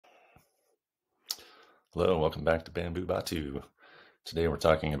Hello, welcome back to Bamboo Batu. Today we're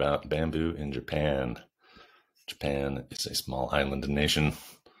talking about bamboo in Japan. Japan is a small island nation,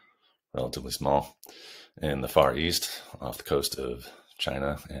 relatively small, in the Far East, off the coast of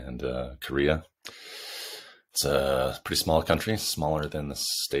China and Korea. It's a pretty small country, smaller than the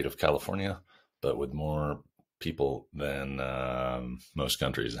state of California, but with more people than most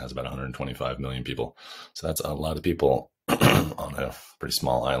countries. It has about 125 million people. So that's a lot of people on a pretty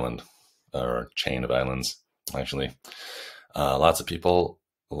small island, or chain of islands, actually. Lots of people,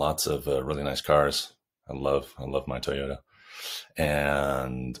 lots of really nice cars. I love my Toyota,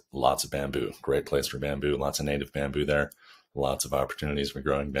 and lots of bamboo. Great place for bamboo. Lots of native bamboo there. Lots of opportunities for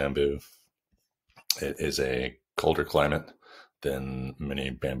growing bamboo. It is a colder climate than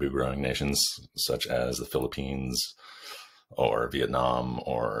many bamboo growing nations, such as the Philippines or Vietnam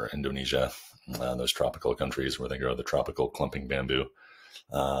or Indonesia, those tropical countries where they grow the tropical clumping bamboo.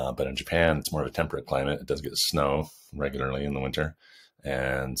 But in Japan, it's more of a temperate climate. It does get snow regularly in the winter,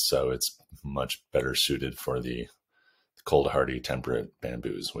 and so it's much better suited for the cold hardy temperate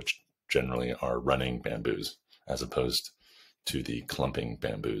bamboos, which generally are running bamboos, as opposed to the clumping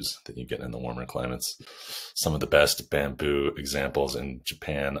bamboos that you get in the warmer climates. Some of the best bamboo examples in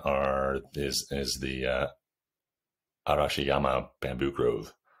Japan is the Arashiyama bamboo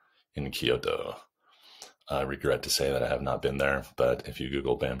grove in Kyoto. I regret to say that I have not been there, but if you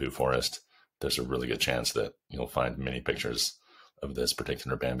Google bamboo forest, there's a really good chance that you'll find many pictures of this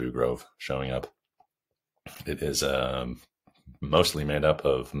particular bamboo grove showing up. It is mostly made up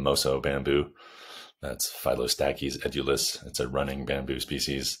of moso bamboo. That's Phylostachys edulis. It's a running bamboo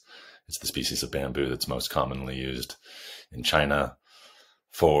species. It's the species of bamboo that's most commonly used in China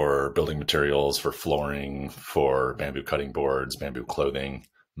for building materials, for flooring, for bamboo cutting boards, bamboo clothing.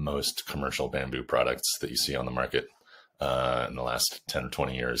 Most commercial bamboo products that you see on the market in the last 10 or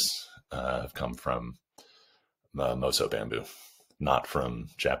 20 years have come from moso bamboo, not from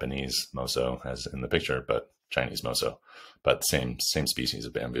Japanese moso as in the picture, but Chinese moso, but same species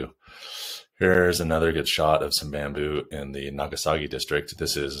of bamboo. Here's another good shot of some bamboo in the Nagasaki district.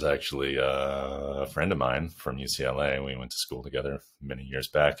 This is actually a friend of mine from UCLA. We went to school together many years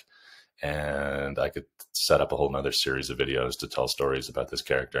back, and I could set up a whole nother series of videos to tell stories about this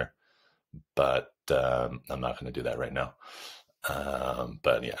character, but I'm not going to do that right now.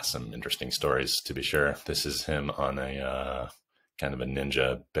 But yeah, some interesting stories to be sure. This is him on a kind of a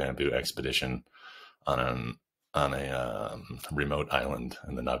ninja bamboo expedition on a remote island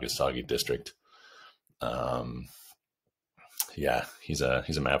in the Nagasaki district. Yeah, he's a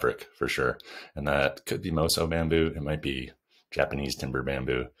maverick for sure, and that could be moso bamboo. It might be Japanese timber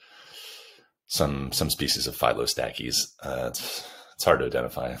bamboo. Some species of Phylostachys. It's hard to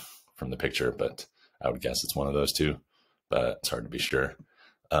identify from the picture, but I would guess it's one of those two, but it's hard to be sure.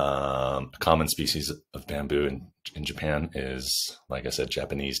 A common species of bamboo in Japan is, like I said,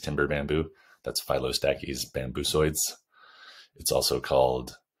 Japanese timber bamboo. That's Phylostachys bambusoides. It's also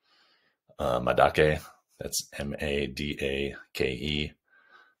called madake. That's Madake.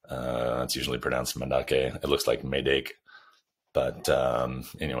 It's usually pronounced madake. It looks like Mayday. But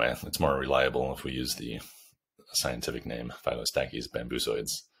anyway, it's more reliable if we use the scientific name Phylostachys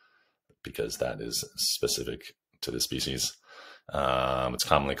bambusoides, because that is specific to the species. It's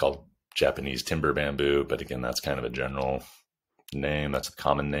commonly called Japanese timber bamboo, but again, that's kind of a general name. That's a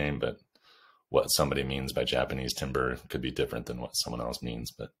common name, but what somebody means by Japanese timber could be different than what someone else means.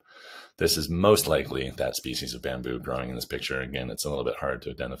 But this is most likely that species of bamboo growing in this picture. Again, it's a little bit hard to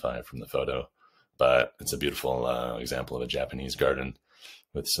identify from the photo, but it's a beautiful example of a Japanese garden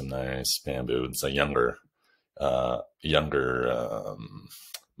with some nice bamboo. It's a younger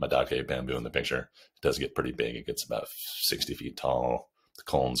madake bamboo in the picture. It does get pretty big. It gets about 60 feet tall. The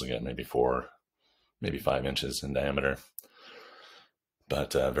cones will get maybe 4, maybe 5 inches in diameter.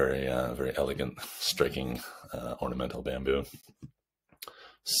 But very elegant, striking ornamental bamboo.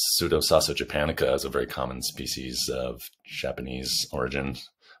 Pseudosasa japonica is a very common species of Japanese origin.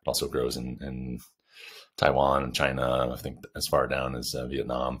 It also grows in Taiwan and China, I think as far down as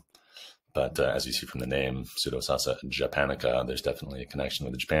Vietnam. But as you see from the name, Pseudosasa japonica, there's definitely a connection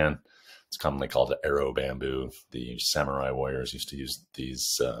with Japan. It's commonly called arrow bamboo. The samurai warriors used to use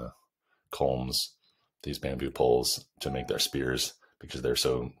these culms, these bamboo poles, to make their spears, because they're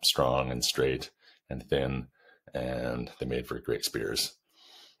so strong and straight and thin, and they made for great spears.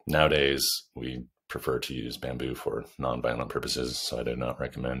 Nowadays, we prefer to use bamboo for non-violent purposes, so I do not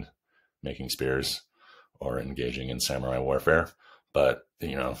recommend making spears or engaging in samurai warfare. But,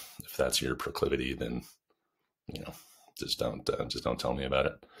 if that's your proclivity, then, just don't tell me about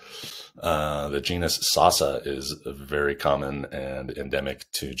it. The genus Sasa is very common and endemic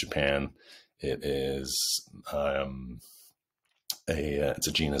to Japan. It is it's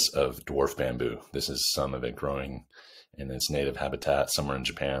a genus of dwarf bamboo. This is some of it growing in its native habitat somewhere in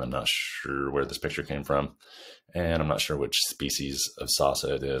Japan. I'm not sure where this picture came from, and I'm not sure which species of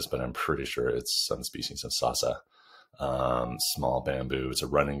sasa it is, but I'm pretty sure it's some species of sasa. Small bamboo. It's a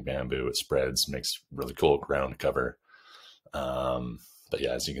running bamboo. It spreads, makes really cool ground cover. But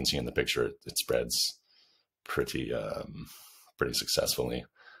yeah, as you can see in the picture, it spreads pretty pretty successfully.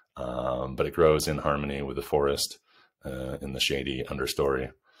 But it grows in harmony with the forest in the shady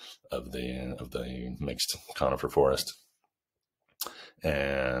understory of the mixed conifer forest.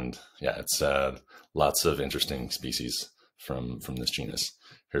 And yeah, it's lots of interesting species from this genus.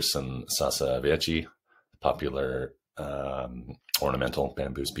 Here's some Sasa vechi, popular ornamental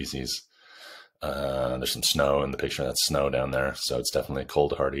bamboo species. There's some snow in the picture. That's snow down there, so it's definitely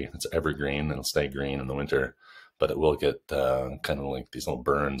cold hardy. It's evergreen. It'll stay green in the winter, but it will get kind of like these little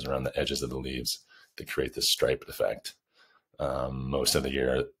burns around the edges of the leaves that create this striped effect. Most of the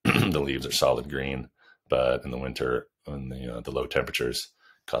year, the leaves are solid green, but in the winter, when the low temperatures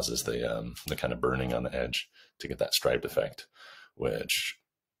causes the kind of burning on the edge to get that striped effect, which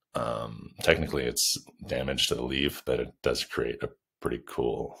technically it's damage to the leaf, but it does create a pretty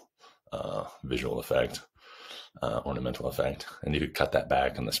cool visual effect, ornamental effect. And you could cut that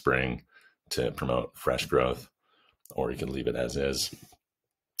back in the spring to promote fresh growth, or you could leave it as is.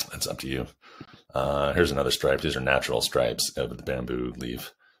 It's up to you. Here's another stripe. These are natural stripes of the bamboo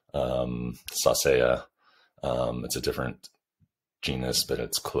leaf. Sasea. It's a different genus, but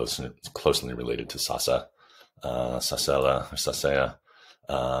it's closely related to Sasa. Sasela or Sasea.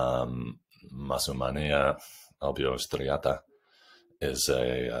 Masumania albiostriata is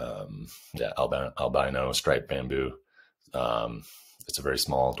a albino striped bamboo. It's a very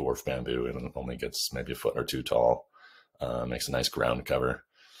small dwarf bamboo, and it only gets maybe a foot or two tall. Makes a nice ground cover.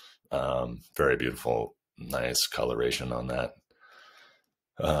 Very beautiful, nice coloration on that.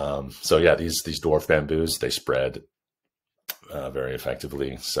 So yeah, these dwarf bamboos, they spread very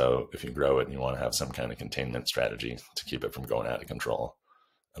effectively. So if you grow it and you want to have some kind of containment strategy to keep it from going out of control,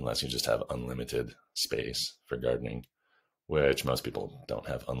 unless you just have unlimited space for gardening, which most people don't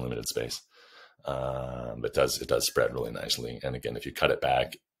have unlimited space. But it does spread really nicely. And again, if you cut it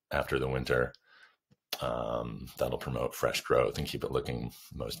back after the winter, that'll promote fresh growth and keep it looking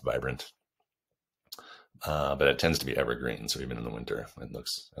most vibrant. But it tends to be evergreen, so even in the winter, it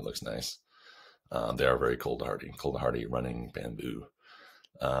looks nice. They are very cold hardy running bamboo.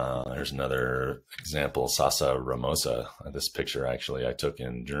 Here's another example, Sasa ramosa. This picture actually I took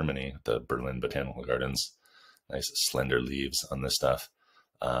in Germany, the Berlin Botanical Gardens. Nice slender leaves on this stuff.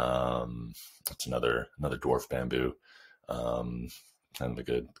 It's another dwarf bamboo. Kind of a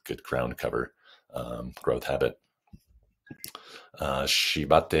good ground cover, growth habit.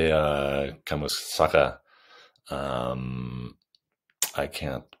 Shibate kamusaka. I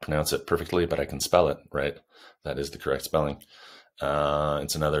can't pronounce it perfectly, but I can spell it right. That is the correct spelling.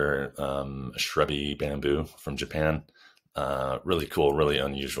 It's another shrubby bamboo from Japan. Really cool, really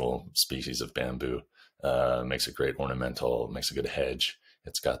unusual species of bamboo. Makes a great ornamental, makes a good hedge.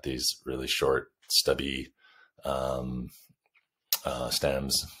 It's got these really short, stubby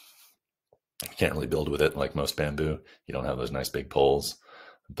stems. You can't really build with it like most bamboo. You don't have those nice big poles,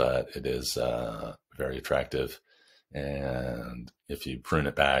 but it is very attractive. And if you prune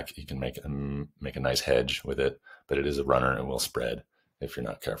it back, you can make a nice hedge with it, but it is a runner and will spread if you're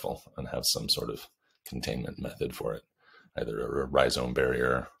not careful and have some sort of containment method for it, either a rhizome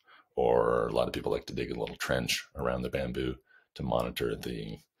barrier, or a lot of people like to dig a little trench around the bamboo to monitor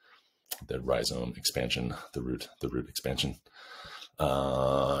the rhizome expansion, the root expansion.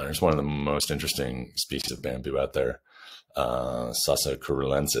 There's one of the most interesting species of bamboo out there, Sasa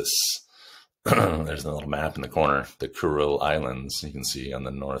kurulensis. There's a little map in the corner, the Kuril Islands. You can see on the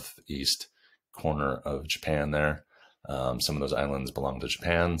northeast corner of Japan there. Some of those islands belong to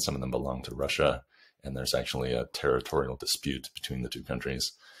Japan, some of them belong to Russia, and there's actually a territorial dispute between the two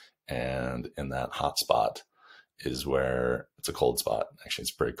countries. And in that hot spot is where, it's a cold spot, actually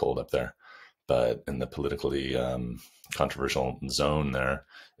it's pretty cold up there, but in the politically controversial zone there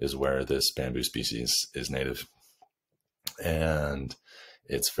is where this bamboo species is native. And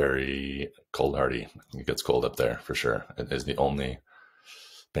it's very cold hardy. It gets cold up there for sure. It is the only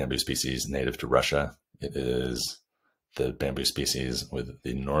bamboo species native to Russia. It is the bamboo species with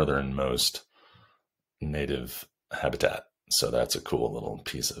the northernmost native habitat. So that's a cool little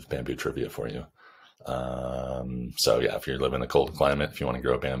piece of bamboo trivia for you. So yeah, if you live in a cold climate, if you want to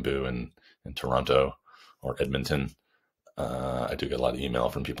grow bamboo in Toronto or Edmonton, I do get a lot of email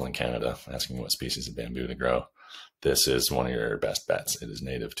from people in Canada asking what species of bamboo to grow. this is one of your best bets. It is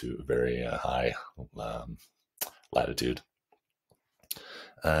native to a very high latitude.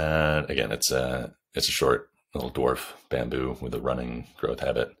 And again, it's a short little dwarf bamboo with a running growth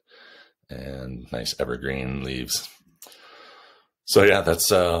habit and nice evergreen leaves. So yeah,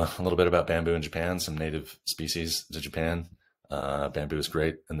 that's a little bit about bamboo in Japan, some native species to Japan. Bamboo is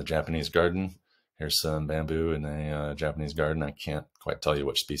great in the Japanese garden. Here's some bamboo in a Japanese garden. I can't quite tell you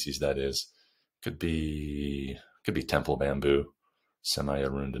which species that is. Could be temple bamboo,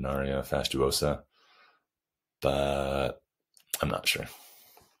 Semi-arundinaria fastuosa, but I'm not sure.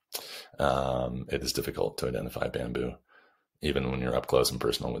 It is difficult to identify bamboo. Even when you're up close and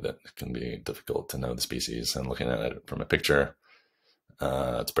personal with it, it can be difficult to know the species. And looking at it from a picture,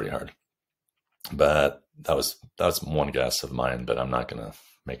 it's pretty hard. But that was one guess of mine, but I'm not going to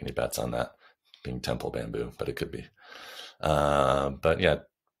make any bets on that being temple bamboo, but it could be. But yeah,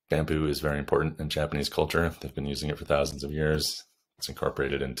 bamboo is very important in Japanese culture. They've been using it for thousands of years. It's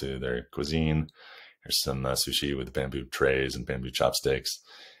incorporated into their cuisine. There's some sushi with bamboo trays and bamboo chopsticks.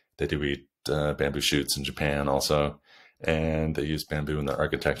 They do eat bamboo shoots in Japan also, and they use bamboo in their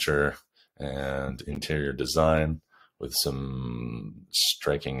architecture and interior design with some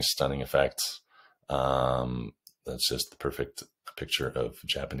striking, stunning effects. That's just the perfect picture of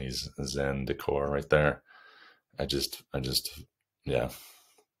Japanese Zen decor right there. I just want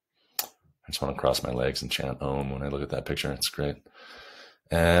to cross my legs and chant Om when I look at that picture. It's great.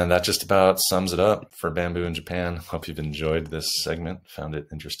 And that just about sums it up for bamboo in Japan. Hope you've enjoyed this segment, found it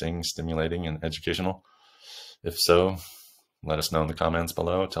interesting, stimulating, and educational. If so, let us know in the comments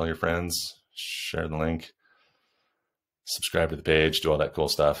below. Tell your friends, share the link, subscribe to the page, do all that cool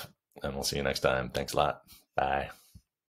stuff, and we'll see you next time. Thanks a lot. Bye.